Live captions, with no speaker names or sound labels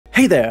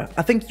Hey there!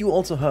 I think you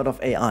also heard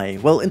of AI.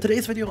 Well, in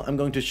today's video I'm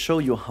going to show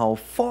you how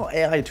 4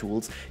 AI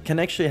tools can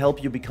actually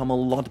help you become a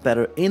lot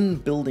better in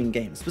building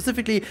games.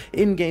 Specifically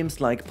in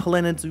games like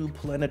Planet Zoo,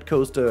 Planet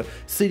Coaster,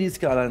 City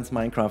Skylines,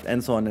 Minecraft,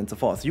 and so on and so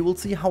forth. You will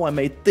see how I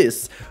made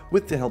this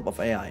with the help of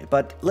AI.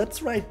 But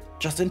let's right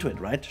just into it,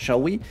 right? Shall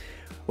we?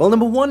 Well,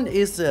 number one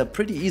is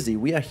pretty easy.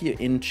 We are here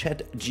in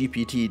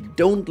ChatGPT.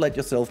 Don't let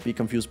yourself be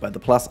confused by the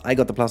Plus. I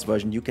got the Plus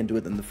version. You can do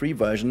it in the free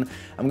version.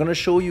 I'm going to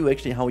show you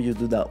actually how you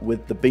do that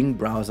with the Bing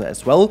browser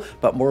as well,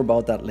 but more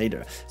about that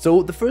later.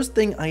 So the first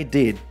thing I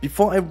did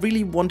before I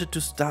really wanted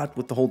to start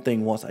with the whole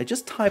thing was I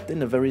just typed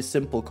in a very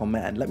simple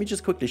command. Let me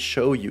just quickly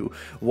show you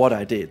what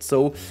I did.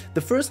 So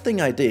the first thing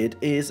I did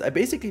is I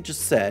basically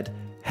just said,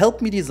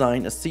 help me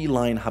design a sea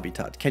lion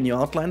habitat. Can you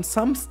outline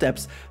some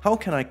steps? How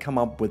can I come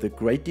up with a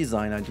great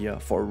design idea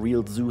for a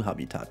real zoo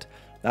habitat?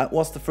 That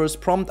was the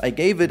first prompt I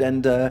gave it,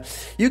 and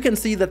you can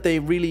see that they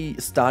really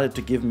started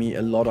to give me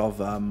a lot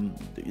of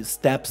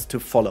steps to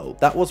follow.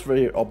 That was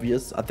very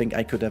obvious. I think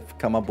I could have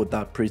come up with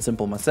that pretty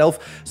simple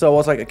myself. So I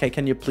was like, okay,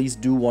 can you please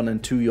do 1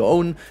 and 2 your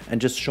own and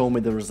just show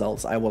me the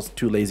results? I was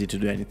too lazy to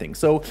do anything.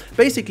 So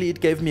basically it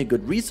gave me a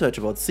good research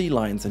about sea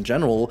lions in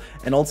general,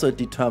 and also it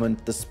determined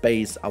the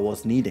space I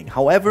was needing.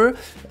 However,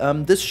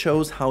 this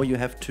shows how you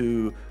have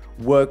to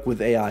work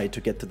with AI to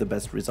get to the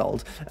best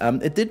result.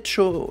 It did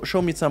show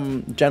me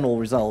some general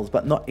results,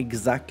 but not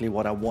exactly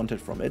what I wanted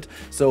from it.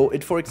 So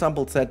it, for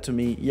example, said to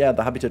me, yeah,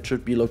 the habitat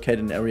should be located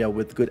in an area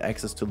with good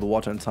access to the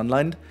water and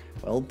sunlight.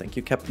 Well, thank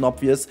you, Captain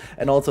Obvious.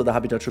 And also the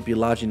habitat should be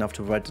large enough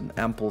to provide an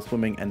ample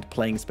swimming and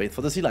playing space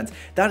for the sea lions.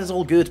 That is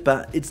all good,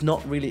 but it's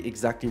not really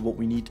exactly what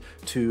we need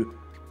to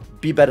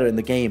be better in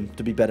the game,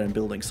 to be better in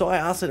building. So I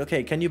asked it,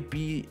 okay, can you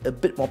be a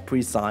bit more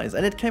precise?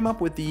 And it came up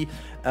with the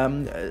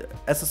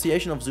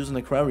Association of Zoos and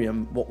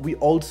Aquarium, what we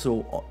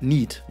also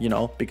need, you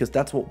know, because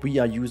that's what we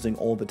are using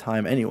all the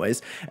time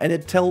anyways. And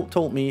it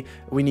told me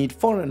we need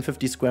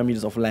 450 square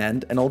meters of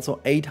land and also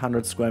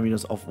 800 square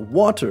meters of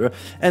water.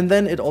 And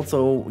then it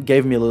also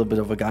gave me a little bit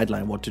of a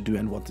guideline what to do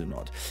and what to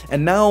not.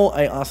 And now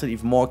I asked it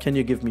even more, can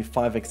you give me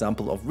 5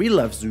 examples of real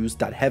life zoos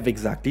that have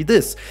exactly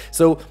this?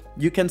 So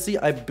you can see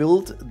I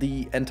built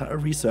the entire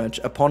research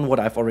upon what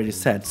I've already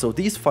said. So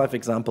these 5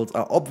 examples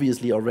are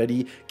obviously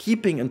already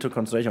keeping into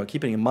consideration or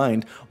keeping in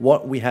mind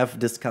what we have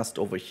discussed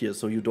over here.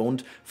 So you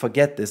don't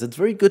forget this. It's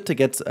very good to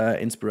get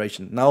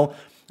inspiration. Now,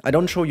 I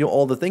don't show you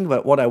all the thing,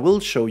 but what I will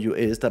show you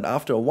is that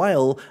after a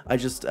while, I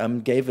just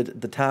gave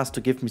it the task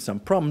to give me some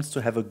prompts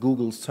to have a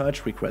Google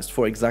search request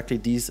for exactly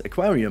these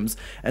aquariums.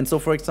 And so,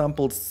 for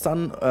example,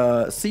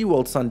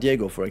 SeaWorld San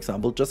Diego, for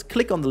example, just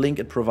click on the link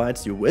it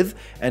provides you with,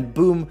 and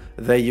boom,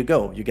 there you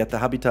go. You get the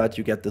habitat,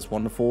 you get this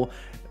wonderful,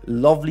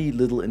 lovely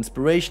little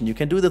inspiration. You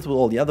can do this with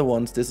all the other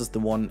ones. This is the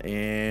one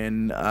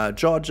in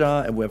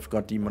Georgia, and we've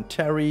got the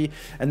Monterey,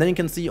 and then you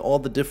can see all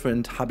the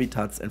different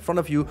habitats in front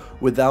of you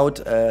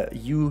without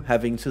you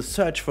having to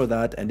search for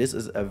that. And this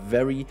is a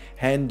very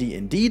handy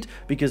indeed,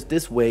 because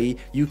this way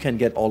you can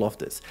get all of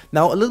this.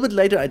 Now a little bit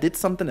later I did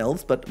something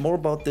else, but more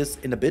about this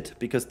in a bit,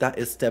 because that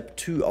is step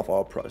 2 of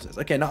our process.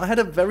 Okay, now I had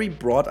a very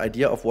broad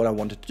idea of what I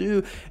wanted to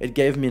do. It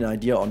gave me an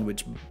idea on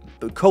which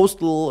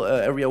coastal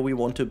area we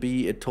want to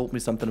be. It told me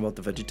something about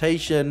the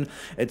vegetation,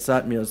 it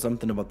said me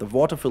something about the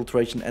water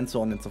filtration, and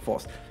so on and so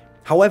forth.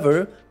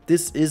 However,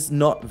 this is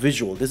not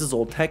visual. This is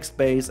all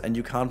text-based, and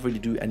you can't really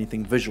do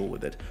anything visual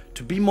with it.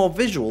 To be more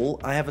visual,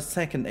 I have a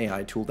second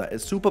AI tool that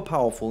is super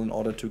powerful in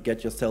order to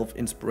get yourself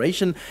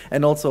inspiration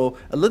and also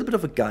a little bit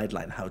of a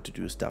guideline how to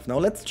do stuff. Now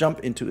let's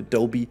jump into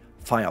Adobe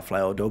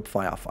Firefly or Adobe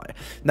Firefly.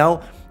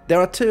 Now, there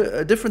are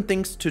 2 different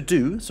things to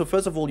do. So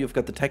first of all, you've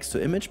got the text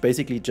to image,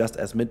 basically just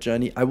as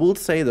Midjourney. I will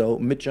say though,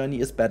 Midjourney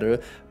is better,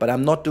 but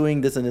I'm not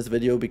doing this in this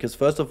video because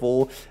first of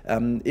all,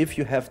 if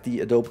you have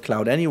the Adobe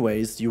Cloud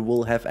anyways, you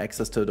will have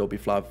access to Adobe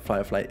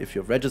Firefly if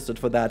you're registered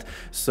for that.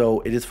 So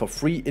it is for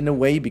free in a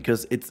way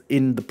because it's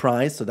in the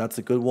price, so that's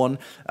a good one.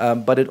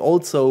 But it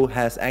also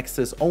has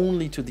access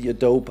only to the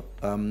Adobe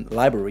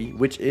library,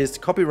 which is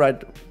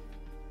copyright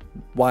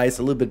wise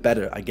a little bit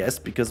better, I guess,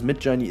 because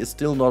Midjourney is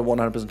still not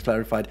 100%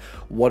 clarified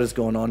what is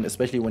going on,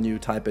 especially when you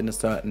type in a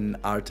certain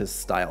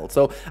artist style.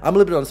 So I'm a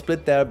little bit on a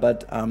split there,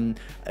 but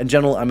in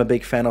general I'm a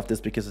big fan of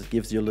this because it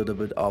gives you a little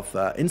bit of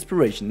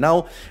inspiration.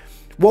 Now,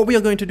 what we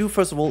are going to do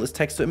first of all is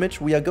text to image.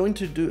 We are going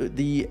to do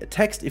the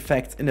text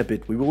effects in a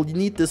bit. We will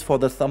need this for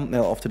the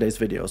thumbnail of today's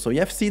video. So you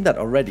have seen that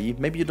already.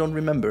 Maybe you don't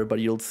remember, but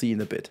you'll see in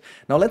a bit.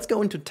 Now let's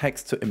go into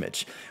text to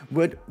image.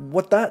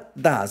 What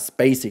that does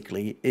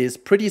basically is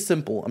pretty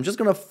simple. I'm just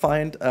going to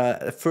find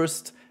a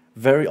first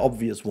very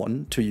obvious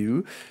one to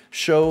you.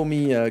 Show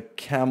me a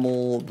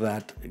camel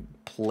that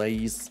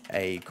plays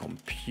a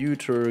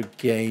computer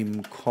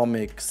game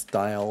comic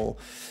style.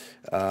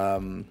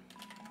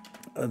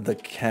 The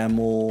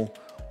camel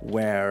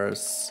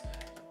wears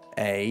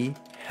a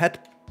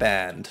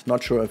headband.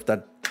 Not sure if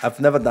that I've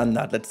never done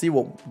that. Let's see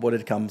what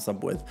it comes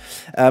up with.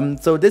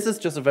 So this is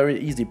just a very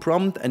easy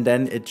prompt, and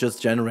then it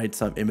just generates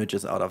some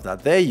images out of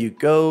that. There you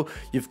go.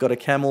 You've got a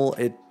camel.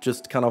 It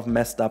just kind of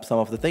messed up some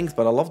of the things,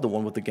 but I love the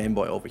one with the Game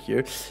Boy over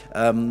here.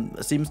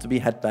 Seems to be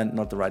headband,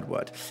 not the right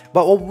word.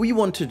 But what we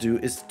want to do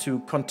is to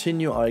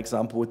continue our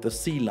example with the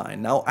sea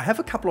lion. Now, I have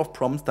a couple of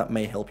prompts that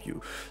may help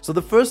you. So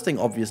the first thing,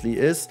 obviously,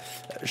 is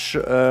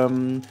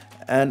an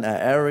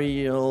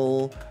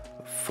aerial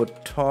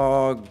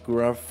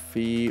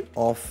photography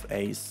of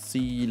a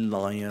sea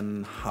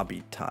lion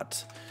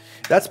habitat.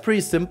 That's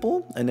pretty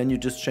simple, and then you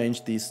just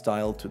change the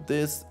style to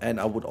this, and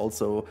I would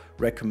also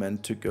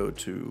recommend to go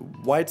to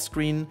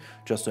widescreen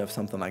just to have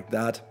something like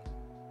that.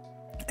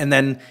 And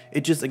then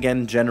it just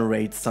again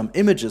generates some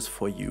images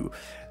for you.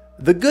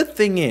 The good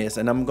thing is,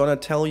 and I'm gonna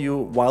tell you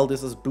while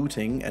this is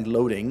booting and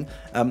loading,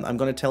 I'm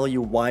gonna tell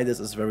you why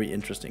this is very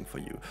interesting for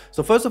you.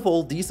 So first of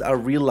all, these are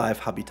real life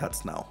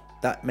habitats now.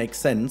 That makes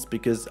sense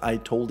because I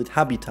told it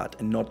habitat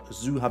and not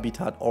zoo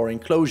habitat or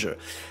enclosure.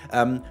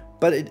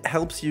 But it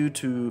helps you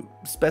to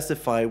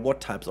specify what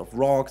types of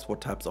rocks,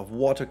 what types of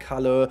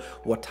watercolor,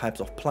 what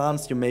types of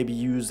plants you may be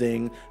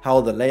using,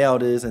 how the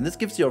layout is, and this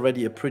gives you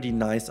already a pretty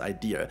nice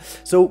idea.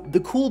 So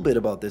the cool bit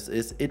about this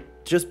is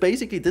it just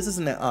basically, this is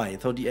an AI,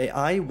 so the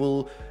AI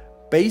will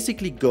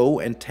basically go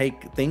and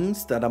take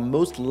things that are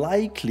most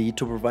likely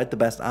to provide the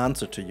best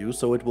answer to you.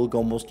 So it will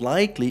go most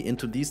likely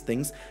into these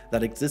things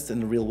that exist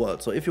in the real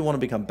world. So if you want to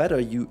become better,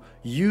 you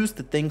use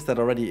the things that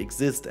already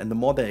exist, and the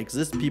more they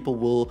exist, people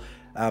will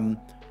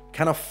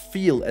kind of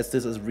feel as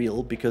this is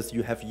real because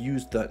you have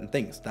used certain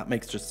things. That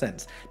makes just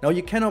sense. Now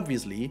you can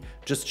obviously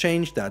just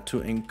change that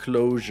to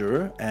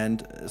enclosure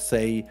and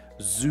say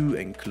zoo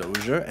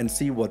enclosure and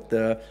see what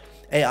the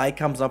AI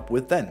comes up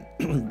with then.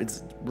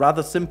 It's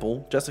rather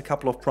simple, just a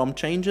couple of prompt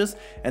changes,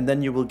 and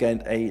then you will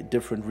get a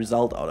different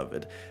result out of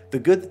it. The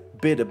good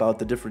bit about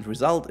the different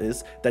result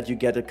is that you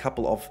get a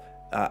couple of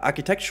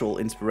architectural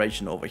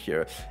inspiration over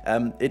here.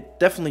 It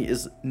definitely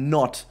is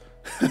not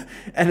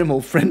animal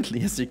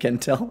friendly, as you can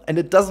tell, and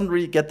it doesn't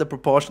really get the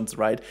proportions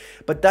right,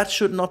 but that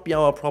should not be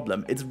our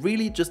problem. It's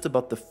really just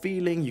about the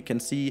feeling. You can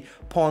see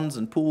ponds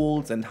and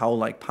pools and how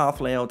like path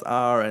layouts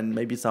are, and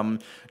maybe some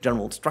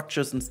general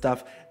structures and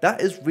stuff.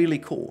 That is really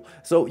cool.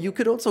 So you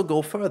could also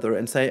go further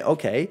and say,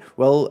 okay,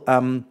 well,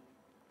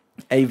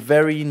 a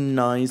very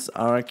nice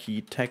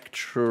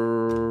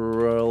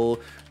architectural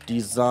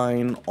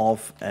design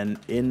of an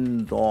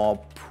indoor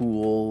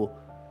pool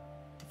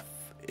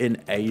in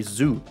a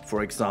zoo,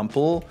 for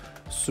example.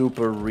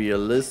 Super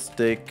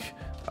realistic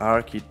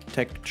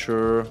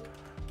architecture,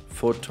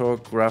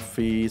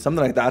 photography,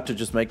 something like that, to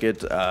just make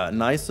it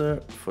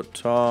nicer.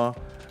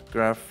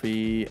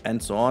 Photography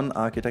and so on.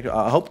 Architecture.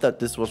 I hope that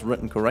this was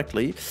written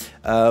correctly,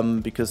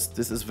 because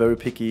this is very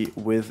picky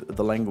with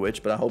the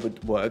language, but I hope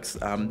it works.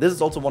 This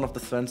is also one of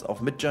the strengths of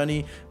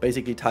Midjourney.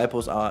 Basically,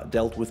 typos are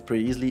dealt with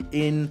pretty easily.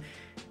 In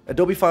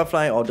Adobe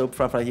Firefly or Adobe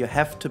Firefly, you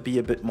have to be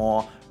a bit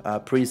more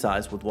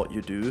precise with what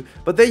you do,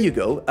 but there you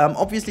go.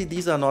 Obviously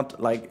these are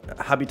not like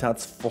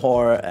habitats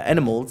for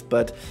animals,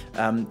 but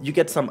you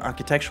get some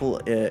architectural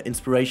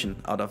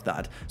inspiration out of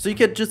that. So you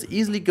can just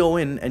easily go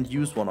in and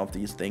use one of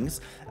these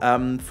things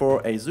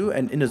for a zoo,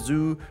 and in a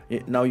zoo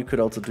now you could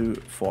also do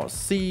for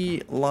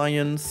sea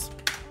lions.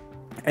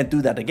 And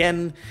do that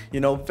again, you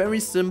know, very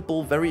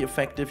simple, very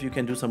effective. You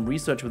can do some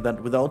research with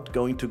that without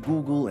going to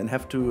Google and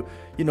have to,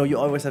 you know, you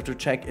always have to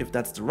check if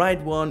that's the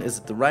right one, is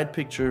it the right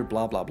picture,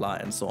 blah, blah, blah,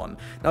 and so on.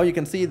 Now you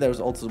can see there's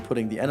also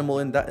putting the animal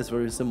in. That is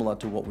very similar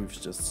to what we've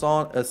just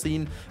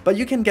seen, but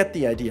you can get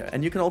the idea.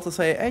 And you can also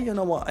say, hey, you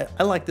know what,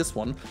 I like this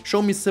one.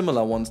 Show me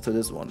similar ones to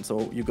this one.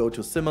 So you go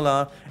to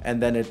similar,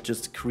 and then it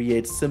just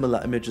creates similar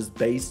images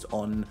based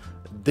on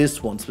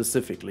this one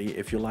specifically,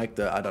 if you like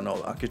the, I don't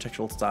know,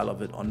 architectural style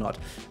of it or not.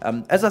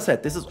 As I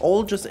said, this is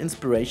all just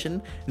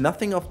inspiration.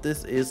 Nothing of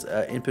this is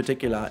in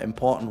particular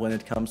important when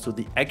it comes to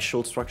the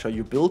actual structure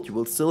you build. You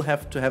will still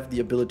have to have the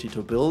ability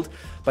to build,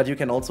 but you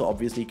can also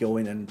obviously go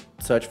in and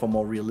search for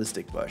more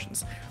realistic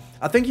versions.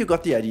 I think you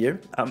got the idea.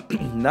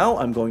 Now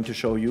I'm going to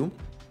show you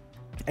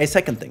a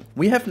second thing.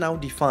 We have now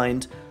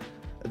defined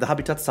the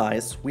habitat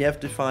size. We have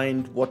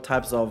defined what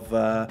types of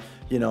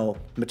you know,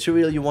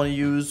 material you want to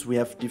use. We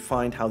have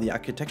defined how the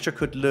architecture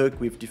could look.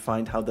 We've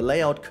defined how the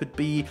layout could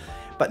be.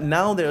 But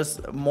now there's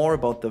more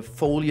about the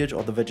foliage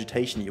or the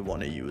vegetation you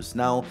want to use.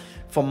 Now,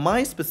 for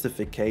my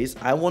specific case,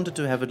 I wanted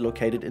to have it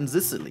located in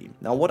Sicily.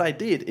 Now, what I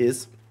did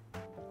is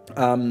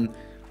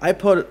I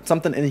put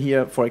something in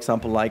here, for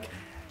example, like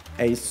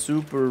a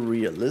super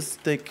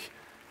realistic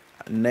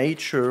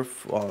nature,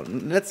 or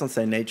let's not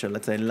say nature,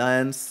 let's say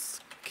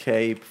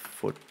landscape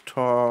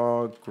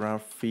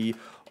photography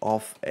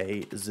of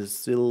a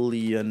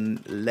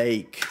Sicilian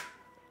lake.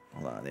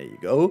 There you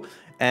go.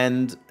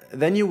 And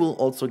then you will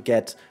also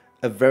get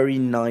a very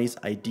nice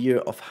idea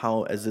of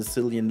how a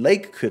Sicilian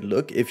lake could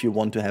look if you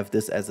want to have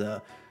this as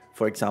a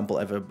for example,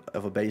 of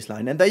a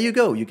baseline. And there you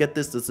go, you get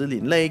this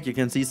Sicilian lake. You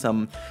can see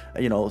some,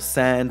 you know,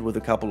 sand with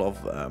a couple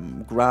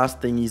of grass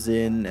thingies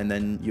in, and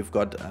then you've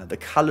got the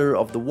color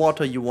of the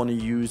water you want to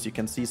use. You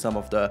can see some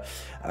of the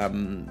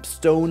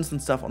stones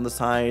and stuff on the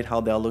side, how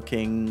they're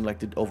looking like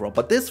the overall.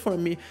 But this for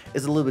me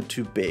is a little bit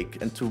too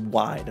big and too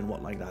wide and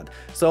what like that.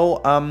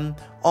 So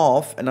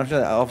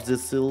of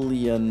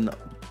Sicilian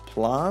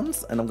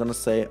plants, and I'm gonna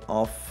say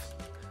of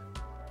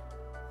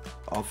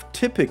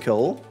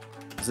typical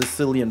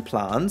Sicilian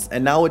plants,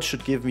 and now it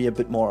should give me a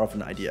bit more of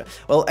an idea.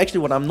 Well,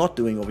 actually what I'm not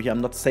doing over here,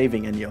 I'm not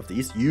saving any of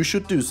these. You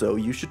should do so.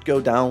 You should go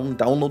down,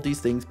 download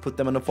these things, put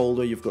them in a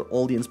folder. You've got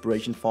all the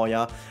inspiration for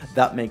ya.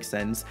 That makes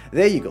sense.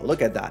 There you go,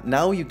 look at that.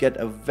 Now you get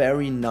a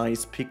very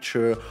nice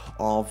picture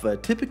of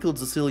typical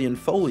Sicilian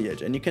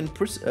foliage, and you can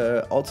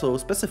also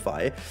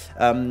specify,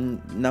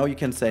 now you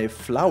can say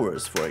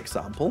flowers, for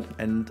example,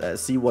 and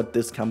see what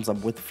this comes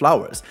up with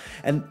flowers.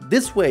 And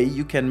this way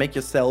you can make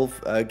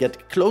yourself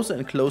get closer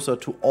and closer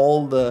to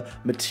all the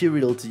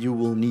materials you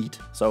will need.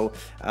 So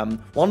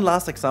one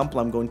last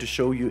example I'm going to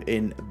show you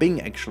in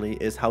Bing actually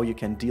is how you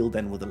can deal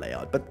then with the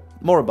layout, but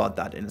more about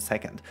that in a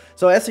second.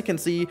 So as you can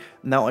see,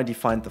 now I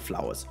defined the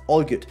flowers.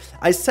 All good.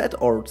 I said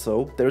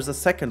also there's a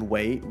second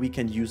way we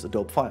can use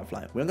Adobe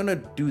Firefly. We're gonna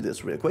do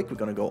this real quick. We're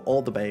gonna go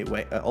all the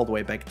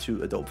way back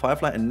to Adobe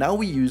Firefly, and now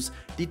we use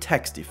the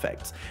text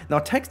effects. Now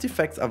text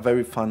effects are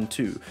very fun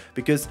too,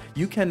 because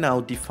you can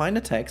now define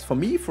a text. For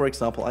me, for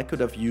example, I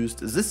could have used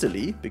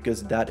Sicily,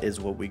 because that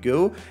is where we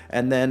go,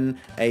 and then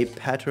a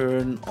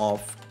pattern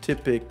of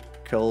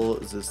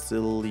typical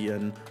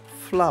Sicilian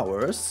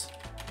flowers.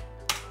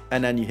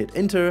 And then you hit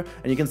enter,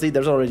 and you can see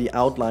there's already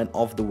outline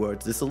of the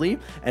word Sicily,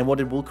 and what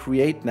it will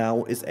create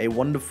now is a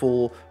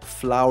wonderful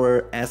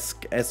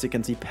flower-esque, as you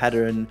can see,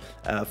 pattern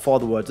for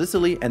the word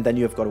Sicily, and then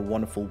you have got a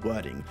wonderful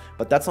wording.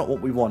 But that's not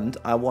what we want.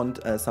 I want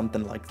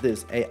something like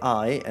this,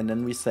 AI, and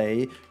then we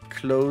say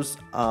close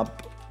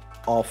up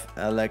of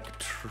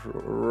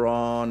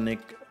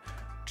electronic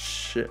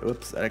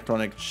chips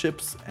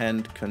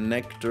and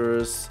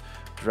connectors,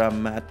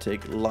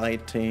 dramatic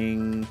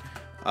lighting,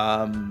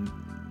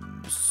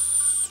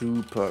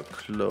 super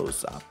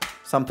close up,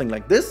 something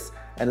like this.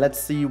 And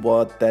let's see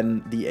what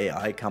then the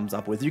AI comes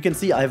up with. You can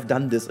see I've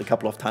done this a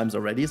couple of times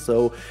already,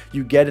 so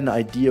you get an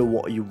idea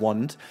what you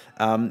want.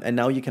 And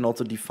now you can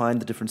also define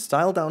the different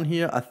style down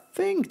here. I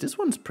think this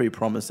one's pretty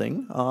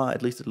promising,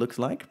 at least it looks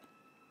like.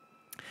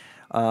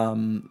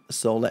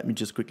 So let me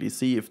just quickly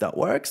see if that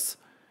works.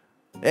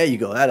 There you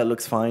go, that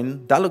looks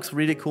fine. That looks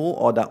really cool,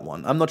 or that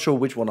one. I'm not sure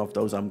which one of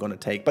those I'm gonna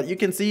take, but you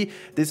can see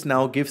this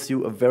now gives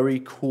you a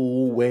very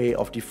cool way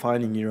of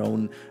defining your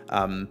own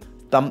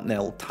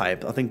thumbnail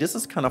type. I think this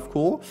is kind of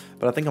cool,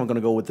 but I think I'm gonna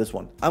go with this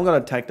one. I'm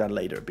gonna tag that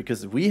later,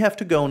 because we have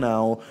to go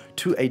now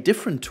to a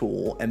different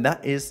tool, and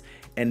that is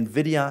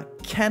NVIDIA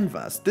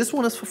Canvas. This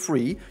one is for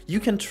free. You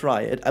can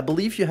try it. I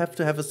believe you have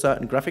to have a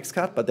certain graphics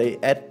card, but they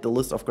add the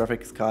list of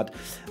graphics card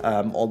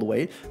all the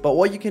way. But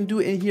what you can do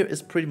in here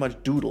is pretty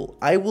much doodle.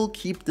 I will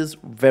keep this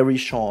very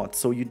short,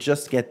 so you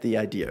just get the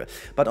idea.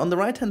 But on the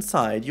right hand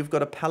side, you've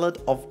got a palette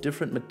of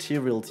different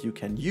materials you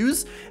can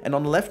use. And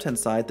on the left hand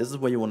side, this is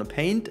where you want to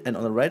paint. And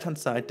on the right hand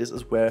side, this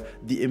is where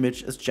the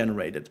image is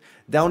generated.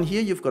 Down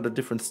here, you've got a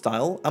different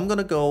style. I'm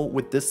gonna go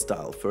with this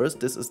style first.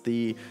 This is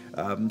the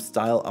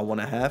style I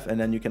want to have,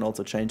 and then you can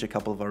also change a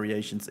couple of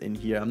variations in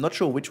here. I'm not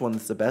sure which one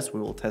is the best,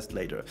 we will test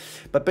later.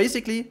 But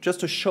basically,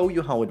 just to show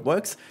you how it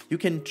works, you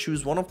can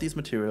choose one of these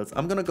materials.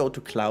 I'm gonna go to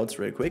clouds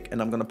real quick,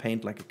 and I'm gonna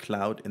paint like a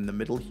cloud in the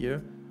middle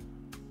here.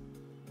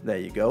 There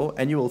you go,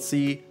 and you will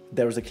see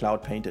there's a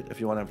cloud painted.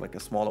 If you want to have like a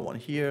smaller one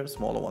here,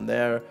 smaller one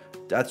there,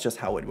 that's just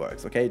how it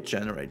works, okay? It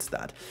generates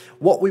that.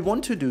 What we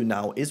want to do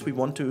now is we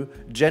want to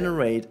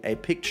generate a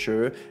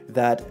picture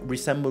that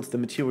resembles the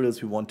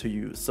materials we want to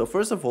use. So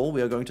first of all,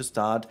 we are going to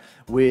start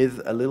with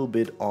a little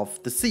bit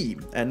of the sea,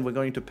 and we're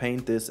going to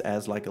paint this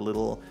as like a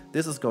little,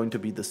 this is going to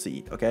be the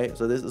sea, okay?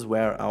 So this is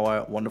where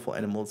our wonderful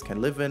animals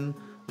can live in.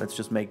 Let's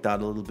just make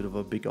that a little bit of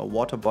a bigger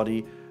water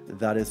body.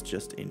 That is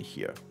just in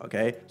here,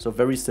 okay? So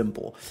very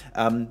simple.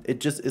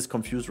 It just is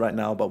confused right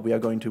now, but we are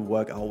going to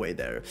work our way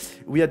there.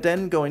 We are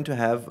then going to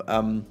have,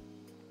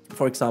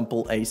 for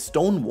example, a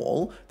stone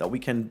wall that we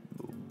can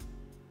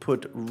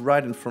put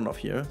right in front of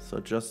here. So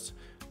just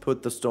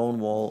put the stone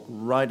wall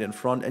right in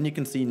front, and you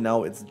can see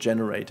now it's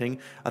generating.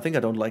 I think I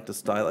don't like the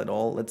style at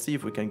all. Let's see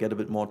if we can get a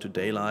bit more to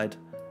daylight.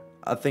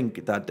 I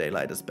think that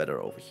daylight is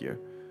better over here.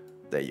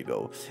 There you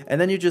go. And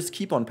then you just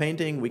keep on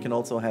painting. We can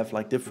also have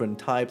like different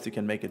types. You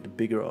can make it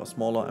bigger or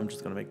smaller. I'm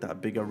just gonna make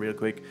that bigger real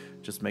quick.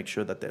 Just make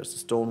sure that there's a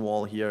stone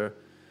wall here.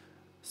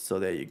 So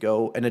there you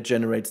go, and it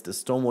generates the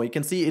stone wall. You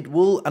can see it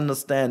will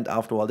understand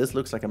after a while. This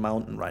looks like a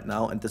mountain right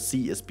now, and the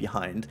sea is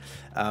behind.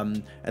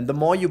 And the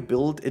more you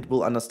build, it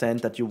will understand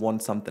that you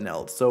want something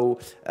else. So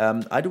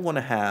I do want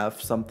to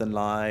have something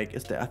like,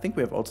 I think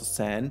we have also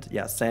sand.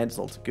 Yeah, sand is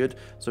also good.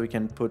 So we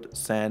can put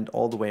sand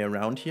all the way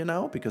around here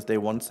now, because they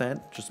want sand.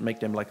 Just make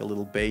them like a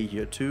little bay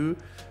here too.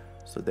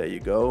 So there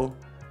you go.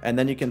 and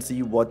then you can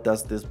see what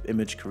does this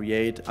image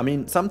create. I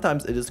mean,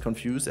 sometimes it is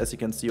confused, as you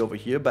can see over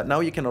here, but now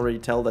you can already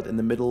tell that in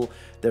the middle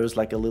there is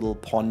like a little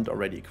pond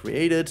already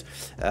created.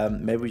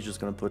 Maybe we're just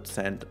gonna put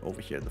sand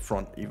over here in the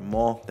front even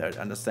more, there it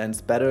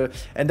understands better.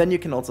 And then you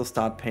can also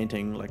start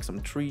painting like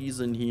some trees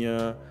in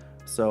here.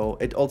 So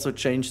it also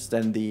changes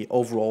then the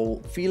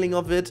overall feeling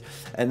of it.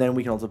 And then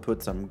we can also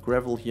put some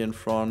gravel here in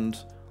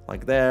front,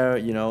 like there,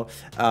 you know.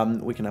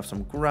 We can have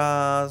some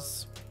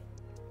grass.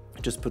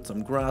 Just put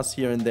some grass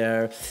here and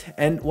there.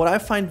 And what I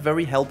find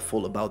very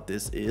helpful about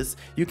this is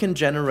you can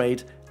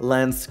generate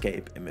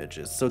landscape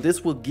images. So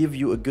this will give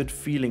you a good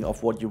feeling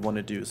of what you want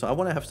to do. So I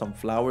want to have some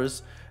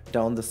flowers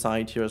down the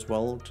side here as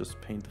well. Just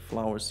paint the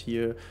flowers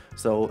here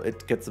so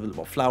it gets a bit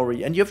more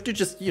flowery, and you have to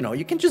just, you know,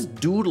 you can just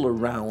doodle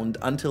around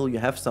until you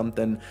have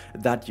something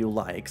that you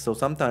like. So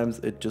sometimes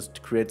it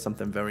just creates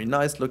something very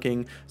nice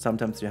looking,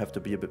 sometimes you have to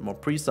be a bit more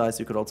precise.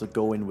 You could also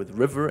go in with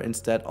river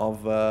instead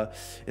of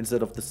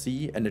the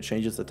sea, and it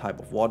changes the type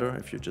of water.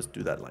 If you just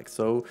do that like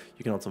so,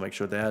 you can also make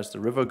sure there's the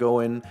river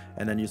going,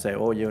 and then you say,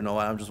 oh, you know,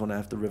 I just want to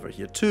have the river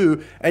here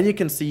too, and you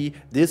can see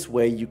this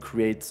way you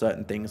create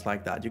certain things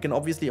like that. You can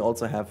obviously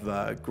also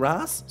have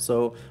grass,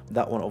 so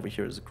that one over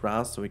here is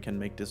grass, so we can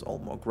make this all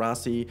more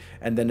grassy,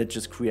 and then it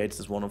just creates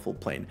this wonderful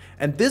plane.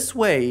 And this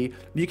way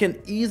you can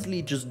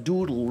easily just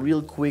doodle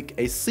real quick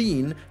a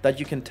scene that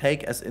you can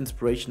take as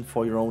inspiration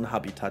for your own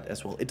habitat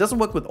as well. It doesn't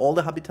work with all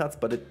the habitats,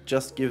 but it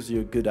just gives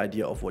you a good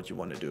idea of what you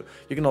want to do.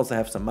 You can also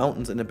have some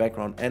mountains in the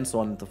background and so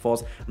on and so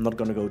forth. I'm not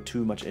going to go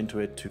too much into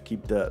it to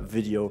keep the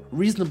video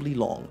reasonably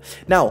long.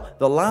 Now,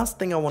 the last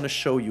thing I want to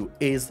show you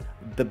is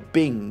the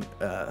Bing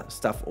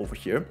stuff over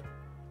here,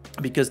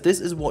 because this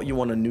is what you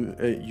want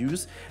to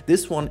use.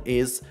 This one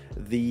is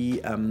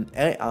the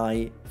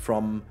AI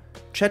from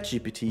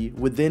ChatGPT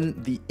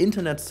within the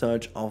internet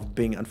search of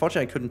Bing.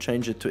 Unfortunately, I couldn't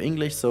change it to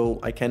English, so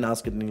I can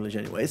ask it in English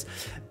anyways.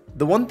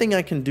 The one thing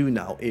I can do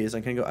now is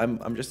I can go,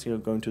 I'm just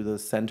going to the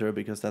center,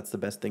 because that's the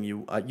best thing.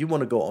 You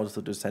want to go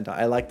also to the center.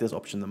 I like this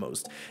option the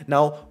most.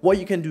 Now, what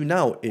you can do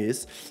now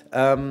is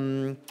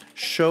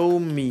show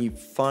me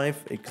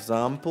 5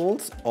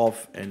 examples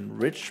of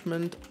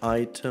enrichment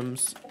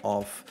items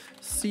of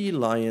sea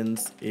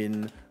lions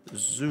in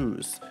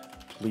zoos.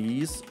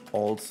 Please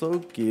also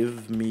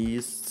give me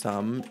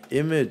some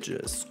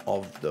images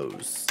of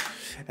those.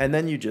 And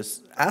then you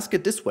just ask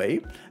it this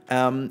way,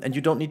 and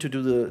you don't need to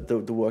do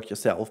the work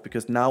yourself,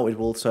 because now it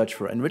will search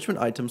for enrichment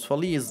items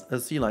for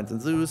sea lions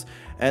and zoos,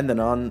 and then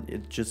on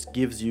it just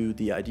gives you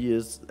the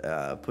ideas,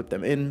 put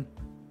them in,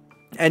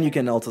 and you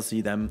can also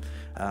see them,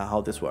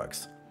 how this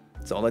works.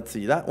 So let's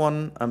see that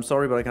one. I'm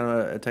sorry, but I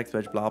can't text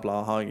page blah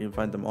blah, how you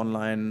find them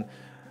online.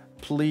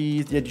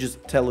 Please, yeah,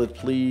 just tell it,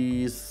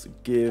 please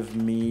give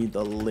me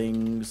the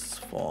links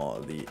for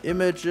the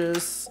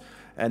images.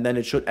 And then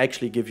it should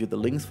actually give you the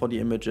links for the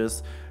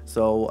images,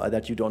 so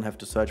that you don't have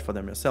to search for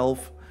them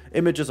yourself.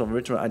 Images of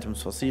enrichment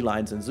items for sea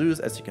lions and zoos,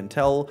 as you can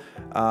tell.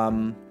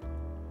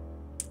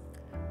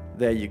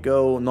 There you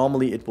go.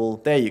 Normally it will,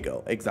 there you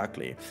go,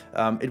 exactly.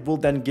 It will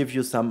then give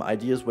you some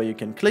ideas where you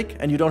can click,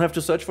 and you don't have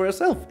to search for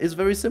yourself. It's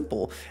very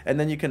simple. And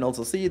then you can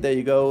also see, there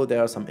you go,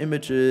 there are some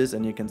images,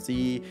 and you can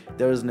see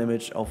there is an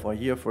image over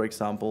here, for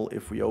example.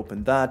 If we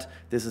open that,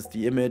 this is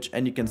the image,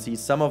 and you can see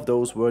some of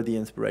those were the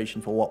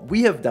inspiration for what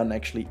we have done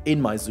actually in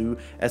my zoo,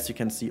 as you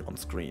can see on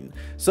screen.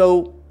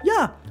 So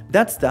yeah,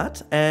 that's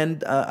that.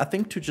 And I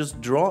think to just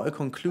draw a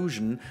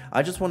conclusion,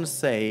 I just want to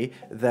say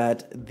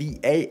that the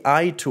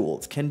AI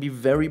tools can be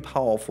very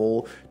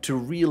powerful to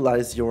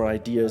realize your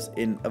ideas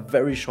in a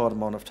very short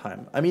amount of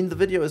time. I mean, the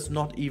video is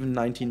not even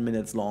 19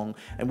 minutes long,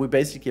 and we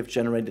basically have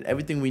generated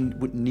everything we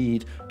would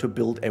need to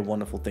build a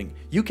wonderful thing.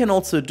 You can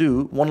also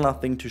do one last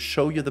thing to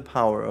show you the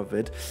power of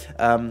it.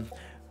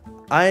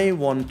 I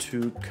want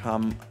to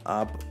come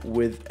up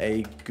with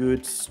a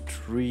good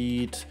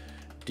street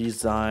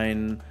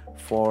design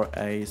for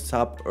a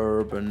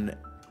suburban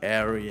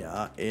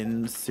area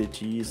in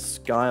city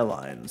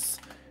skylines.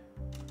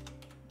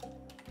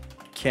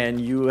 Can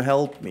you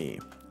help me?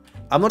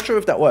 I'm not sure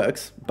if that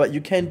works, but you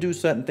can do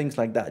certain things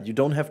like that. You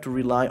don't have to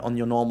rely on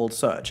your normal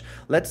search.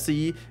 Let's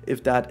see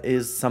if that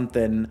is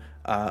something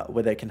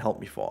where they can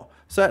help me for.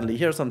 Certainly,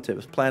 here are some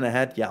tips. Plan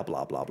ahead, yeah,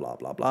 blah, blah, blah,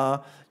 blah,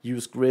 blah.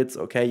 Use grids,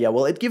 okay, yeah,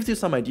 well, it gives you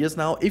some ideas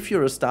now. If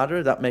you're a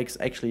starter, that makes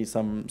actually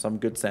some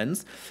good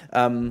sense.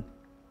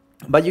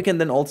 But you can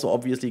then also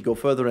obviously go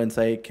further and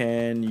say,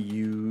 can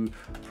you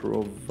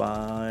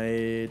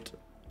provide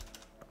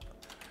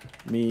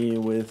me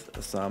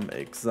with some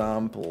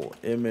example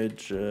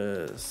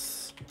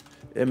images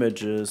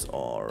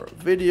or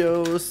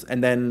videos,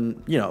 and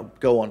then, you know,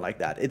 go on like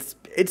that.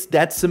 It's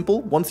that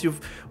simple. Once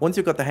you've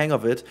got the hang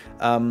of it,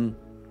 you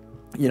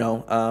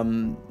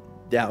know,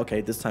 yeah,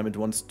 okay, this time it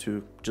wants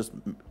to just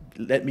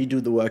let me do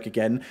the work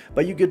again,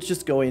 but you could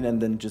just go in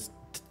and then just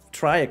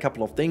try a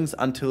couple of things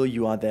until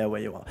you are there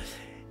where you are.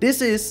 This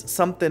is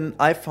something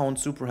I found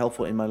super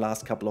helpful in my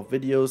last couple of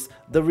videos.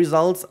 The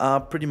results are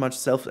pretty much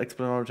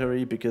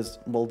self-explanatory because,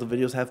 well, the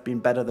videos have been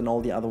better than all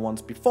the other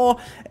ones before,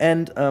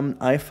 and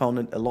I found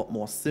it a lot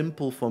more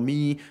simple for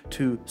me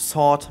to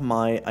sort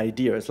my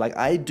ideas. Like,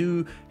 I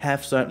do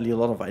have certainly a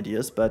lot of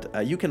ideas,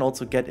 but you can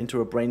also get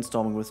into a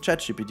brainstorming with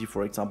ChatGPT,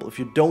 for example. If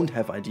you don't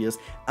have ideas,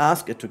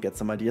 ask it to get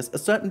some ideas. A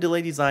certain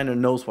delay designer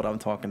knows what I'm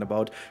talking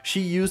about. She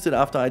used it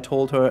after I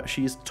told her.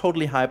 She's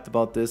totally hyped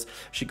about this.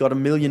 She got a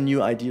million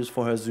new ideas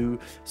for her zoo.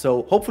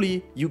 So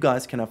hopefully you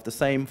guys can have the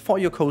same for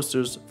your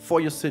coasters, for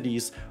your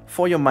cities,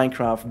 for your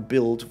Minecraft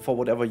build, for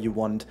whatever you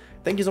want.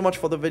 Thank you so much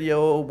for the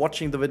video,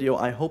 watching the video.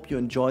 I hope you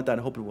enjoyed that.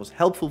 I hope it was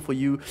helpful for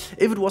you.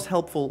 If it was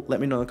helpful, let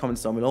me know in the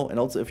comments down below. And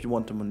also, if you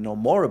want to know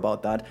more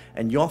about that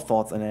and your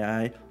thoughts on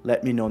AI,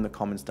 let me know in the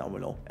comments down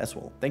below as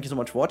well. Thank you so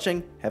much for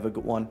watching. Have a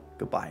good one.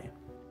 Goodbye.